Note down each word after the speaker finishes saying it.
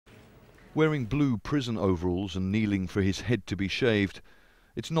Wearing blue prison overalls and kneeling for his head to be shaved,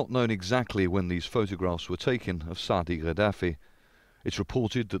 it's not known exactly when these photographs were taken of Saadi Gaddafi. It's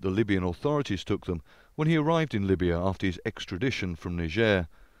reported that the Libyan authorities took them when he arrived in Libya after his extradition from Niger.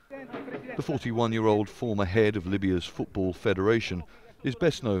 The 41-year-old former head of Libya's Football Federation is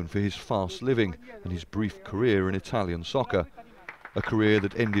best known for his fast living and his brief career in Italian soccer, a career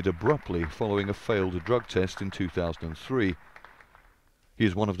that ended abruptly following a failed drug test in 2003. He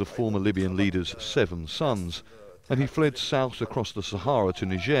is one of the former Libyan leader's 7 sons, and he fled south across the Sahara to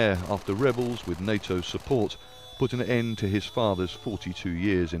Niger after rebels with NATO support put an end to his father's 42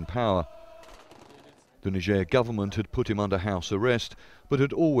 years in power. The Niger government had put him under house arrest, but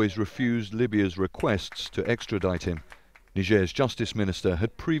had always refused Libya's requests to extradite him. Niger's justice minister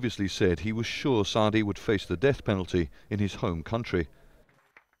had previously said he was sure Saadi would face the death penalty in his home country.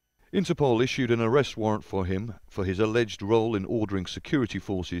 Interpol issued an arrest warrant for him for his alleged role in ordering security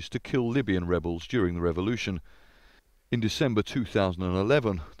forces to kill Libyan rebels during the revolution. In December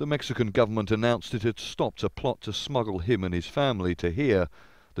 2011, the Mexican government announced it had stopped a plot to smuggle him and his family to here,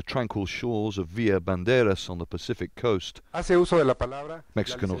 the tranquil shores of Villa Banderas on the Pacific coast.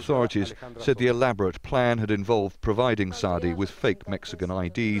 Mexican authorities said the elaborate plan had involved providing Saadi with fake Mexican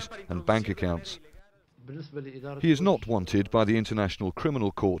IDs and bank accounts. He is not wanted by the International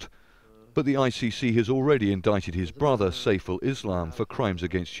Criminal Court, but the ICC has already indicted his brother, Saif al-Islam, for crimes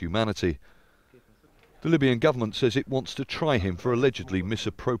against humanity. The Libyan government says it wants to try him for allegedly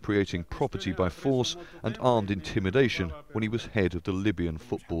misappropriating property by force and armed intimidation when he was head of the Libyan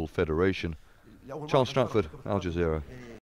Football Federation. Stratford, Al Jazeera.